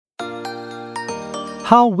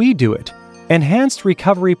How We Do It: Enhanced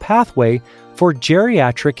Recovery Pathway for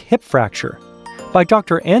Geriatric Hip Fracture by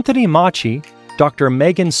Dr. Anthony Machi, Dr.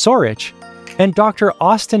 Megan Sorich, and Dr.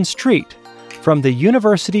 Austin Street from the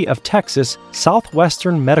University of Texas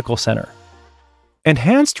Southwestern Medical Center.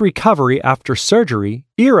 Enhanced Recovery After Surgery,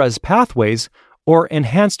 ERAS pathways, or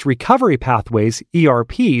Enhanced Recovery Pathways,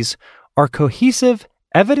 ERPs, are cohesive,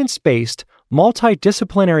 evidence-based,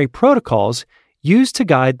 multidisciplinary protocols used to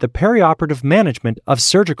guide the perioperative management of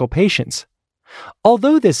surgical patients.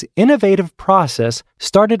 Although this innovative process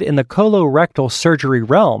started in the colorectal surgery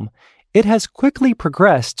realm, it has quickly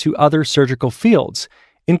progressed to other surgical fields,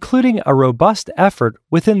 including a robust effort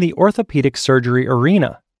within the orthopedic surgery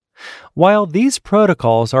arena. While these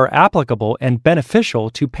protocols are applicable and beneficial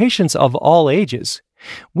to patients of all ages,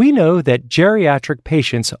 we know that geriatric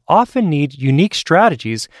patients often need unique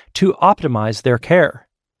strategies to optimize their care.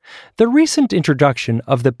 The recent introduction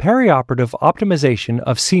of the Perioperative Optimization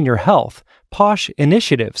of Senior Health (POSH)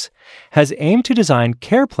 initiatives has aimed to design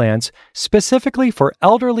care plans specifically for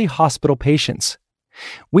elderly hospital patients.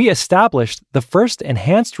 We established the first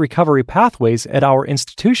enhanced recovery pathways at our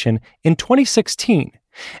institution in 2016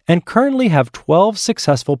 and currently have 12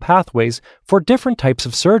 successful pathways for different types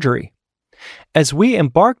of surgery. As we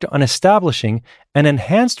embarked on establishing an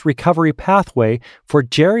enhanced recovery pathway for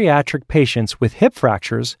geriatric patients with hip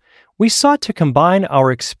fractures, we sought to combine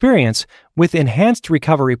our experience with enhanced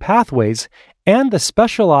recovery pathways and the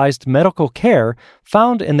specialized medical care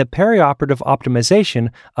found in the perioperative optimization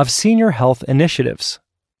of senior health initiatives.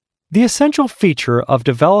 The essential feature of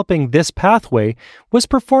developing this pathway was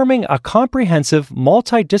performing a comprehensive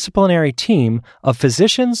multidisciplinary team of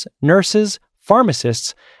physicians, nurses,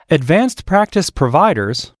 pharmacists, advanced practice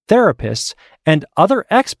providers, therapists, and other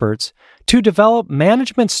experts to develop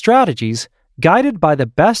management strategies guided by the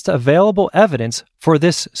best available evidence for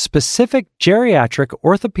this specific geriatric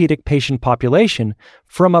orthopedic patient population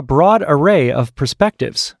from a broad array of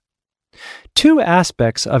perspectives. Two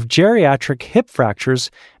aspects of geriatric hip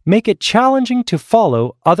fractures make it challenging to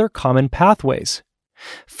follow other common pathways.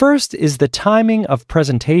 First is the timing of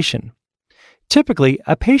presentation. Typically,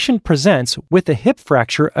 a patient presents with a hip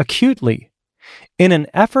fracture acutely. In an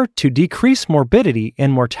effort to decrease morbidity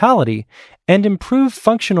and mortality and improve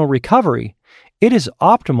functional recovery, it is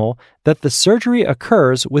optimal that the surgery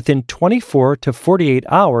occurs within 24 to 48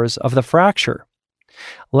 hours of the fracture.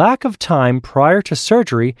 Lack of time prior to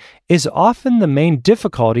surgery is often the main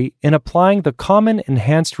difficulty in applying the common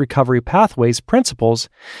enhanced recovery pathways principles,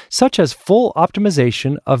 such as full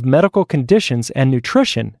optimization of medical conditions and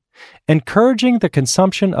nutrition, encouraging the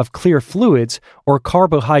consumption of clear fluids or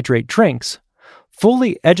carbohydrate drinks,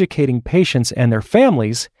 fully educating patients and their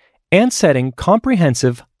families, and setting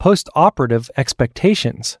comprehensive post-operative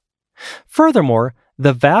expectations. Furthermore,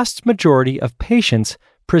 the vast majority of patients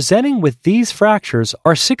presenting with these fractures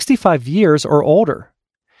are 65 years or older.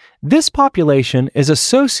 This population is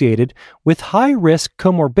associated with high-risk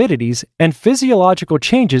comorbidities and physiological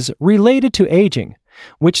changes related to aging,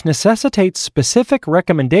 which necessitates specific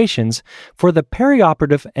recommendations for the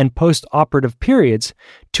perioperative and post-operative periods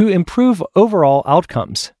to improve overall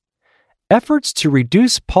outcomes. Efforts to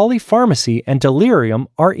reduce polypharmacy and delirium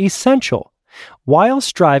are essential, while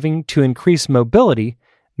striving to increase mobility,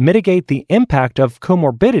 mitigate the impact of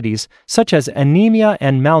comorbidities such as anemia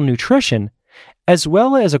and malnutrition, as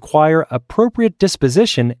well as acquire appropriate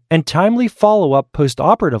disposition and timely follow-up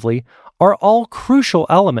postoperatively are all crucial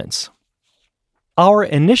elements. Our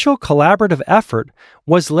initial collaborative effort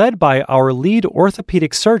was led by our lead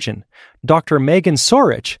orthopedic surgeon, Dr. Megan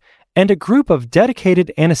Sorich, and a group of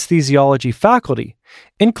dedicated anesthesiology faculty,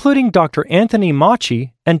 including Dr. Anthony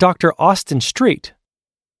Machi and Dr. Austin Street.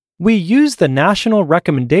 We used the national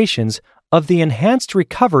recommendations of the Enhanced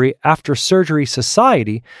Recovery After Surgery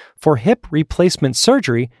Society for hip replacement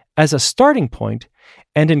surgery as a starting point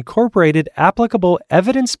and incorporated applicable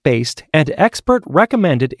evidence-based and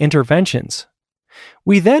expert-recommended interventions.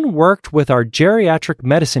 We then worked with our geriatric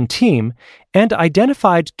medicine team and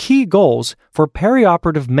identified key goals for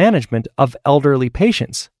perioperative management of elderly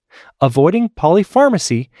patients, avoiding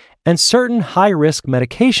polypharmacy and certain high-risk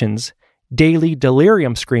medications, daily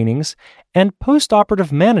delirium screenings, and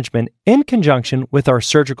postoperative management in conjunction with our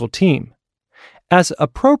surgical team. As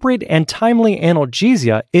appropriate and timely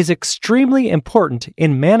analgesia is extremely important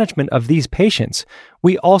in management of these patients,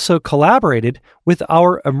 we also collaborated with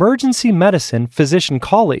our emergency medicine physician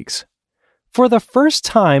colleagues. For the first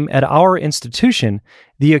time at our institution,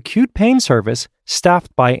 the acute pain service,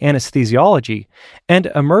 staffed by anesthesiology, and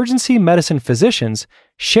emergency medicine physicians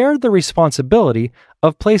shared the responsibility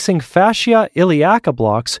of placing fascia iliaca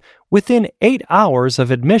blocks within 8 hours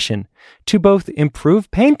of admission to both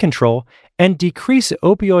improve pain control and decrease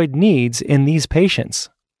opioid needs in these patients.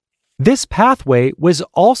 This pathway was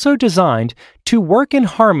also designed to work in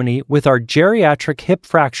harmony with our geriatric hip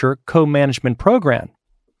fracture co-management program.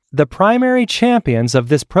 The primary champions of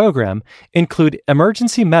this program include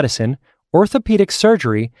emergency medicine, orthopedic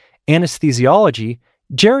surgery, anesthesiology,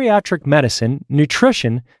 geriatric medicine,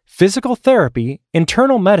 nutrition, physical therapy,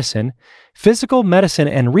 internal medicine, physical medicine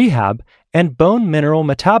and rehab, and bone mineral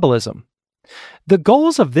metabolism. The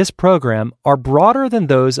goals of this program are broader than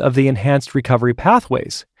those of the enhanced recovery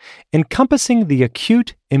pathways, encompassing the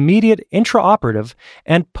acute, immediate intraoperative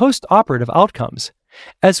and postoperative outcomes,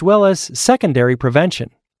 as well as secondary prevention.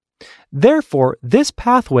 Therefore, this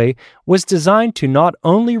pathway was designed to not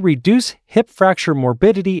only reduce hip fracture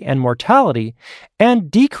morbidity and mortality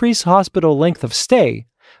and decrease hospital length of stay,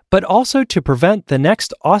 but also to prevent the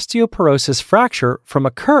next osteoporosis fracture from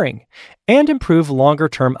occurring and improve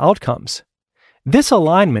longer-term outcomes. This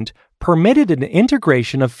alignment permitted an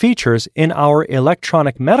integration of features in our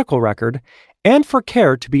electronic medical record and for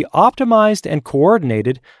care to be optimized and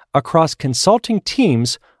coordinated across consulting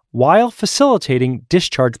teams while facilitating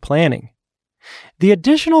discharge planning. The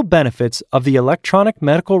additional benefits of the electronic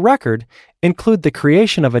medical record include the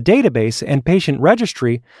creation of a database and patient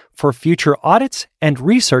registry for future audits and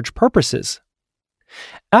research purposes.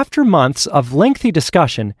 After months of lengthy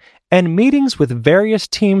discussion and meetings with various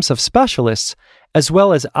teams of specialists, as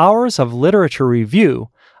well as hours of literature review,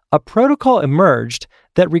 a protocol emerged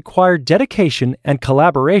that required dedication and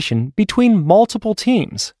collaboration between multiple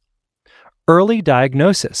teams. Early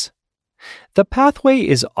diagnosis. The pathway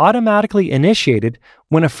is automatically initiated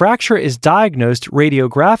when a fracture is diagnosed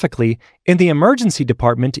radiographically in the emergency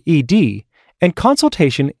department ED, and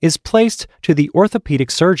consultation is placed to the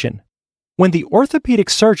orthopedic surgeon. When the orthopedic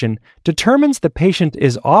surgeon determines the patient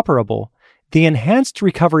is operable, the enhanced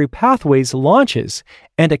recovery pathways launches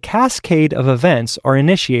and a cascade of events are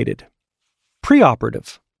initiated.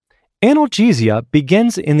 Preoperative. Analgesia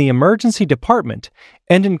begins in the emergency department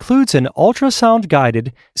and includes an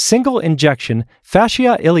ultrasound-guided single-injection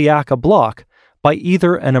fascia iliaca block by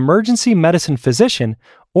either an emergency medicine physician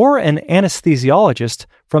or an anesthesiologist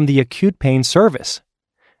from the acute pain service.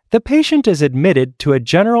 The patient is admitted to a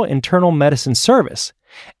general internal medicine service,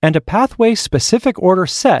 and a pathway-specific order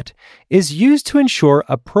set is used to ensure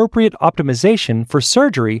appropriate optimization for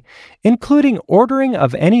surgery, including ordering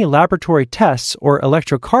of any laboratory tests or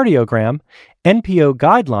electrocardiogram, NPO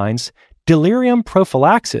guidelines, delirium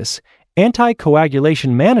prophylaxis, anticoagulation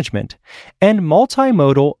management, and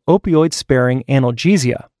multimodal opioid-sparing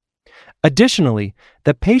analgesia. Additionally,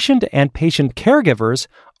 the patient and patient caregivers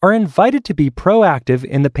are invited to be proactive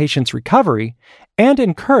in the patient's recovery and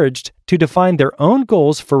encouraged to define their own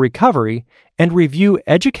goals for recovery and review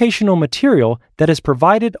educational material that is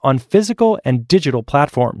provided on physical and digital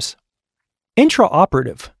platforms.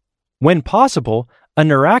 Intraoperative. When possible, a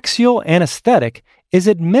neuraxial anesthetic is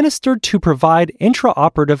administered to provide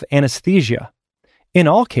intraoperative anesthesia. In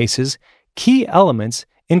all cases, key elements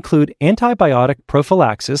include antibiotic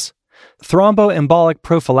prophylaxis, thromboembolic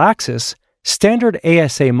prophylaxis, standard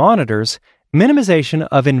ASA monitors, minimization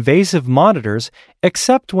of invasive monitors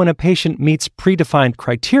except when a patient meets predefined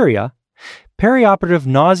criteria, perioperative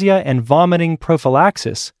nausea and vomiting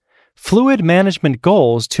prophylaxis, fluid management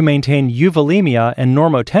goals to maintain euvolemia and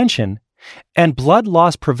normotension, and blood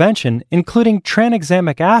loss prevention including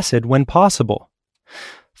tranexamic acid when possible.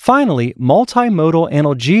 Finally, multimodal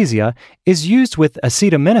analgesia is used with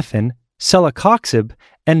acetaminophen, celecoxib,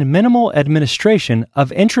 and minimal administration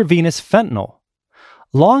of intravenous fentanyl.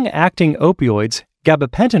 Long-acting opioids,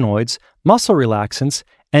 gabapentinoids, muscle relaxants,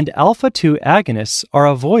 and alpha-2 agonists are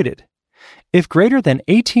avoided. If greater than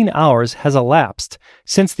 18 hours has elapsed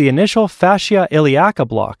since the initial fascia iliaca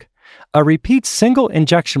block, a repeat single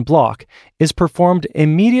injection block is performed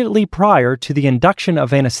immediately prior to the induction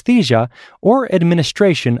of anesthesia or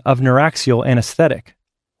administration of neuraxial anesthetic.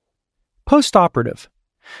 Postoperative.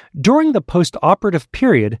 During the postoperative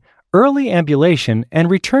period, early ambulation and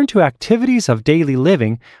return to activities of daily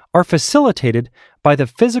living are facilitated by the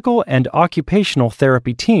physical and occupational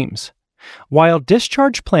therapy teams, while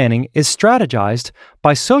discharge planning is strategized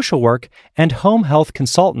by social work and home health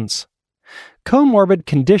consultants. Comorbid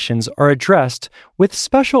conditions are addressed with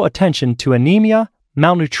special attention to anemia,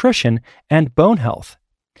 malnutrition, and bone health.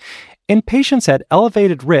 In patients at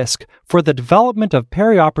elevated risk for the development of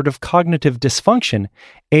perioperative cognitive dysfunction,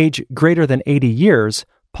 age greater than 80 years,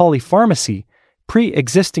 polypharmacy,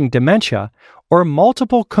 pre-existing dementia, or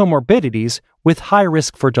multiple comorbidities with high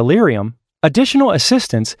risk for delirium, Additional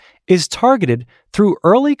assistance is targeted through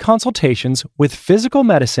early consultations with physical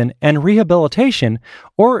medicine and rehabilitation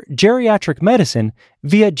or geriatric medicine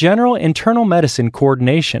via general internal medicine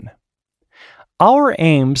coordination. Our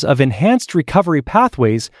aims of enhanced recovery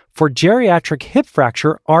pathways for geriatric hip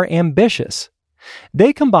fracture are ambitious.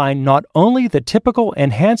 They combine not only the typical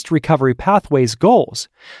enhanced recovery pathways goals,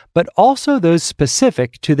 but also those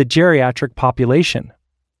specific to the geriatric population.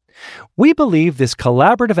 We believe this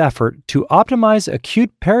collaborative effort to optimize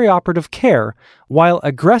acute perioperative care while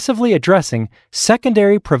aggressively addressing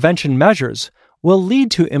secondary prevention measures will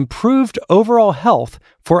lead to improved overall health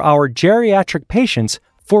for our geriatric patients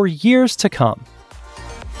for years to come.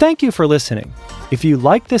 Thank you for listening. If you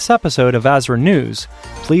liked this episode of ASRA News,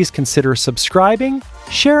 please consider subscribing,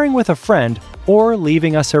 sharing with a friend, or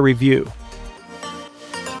leaving us a review.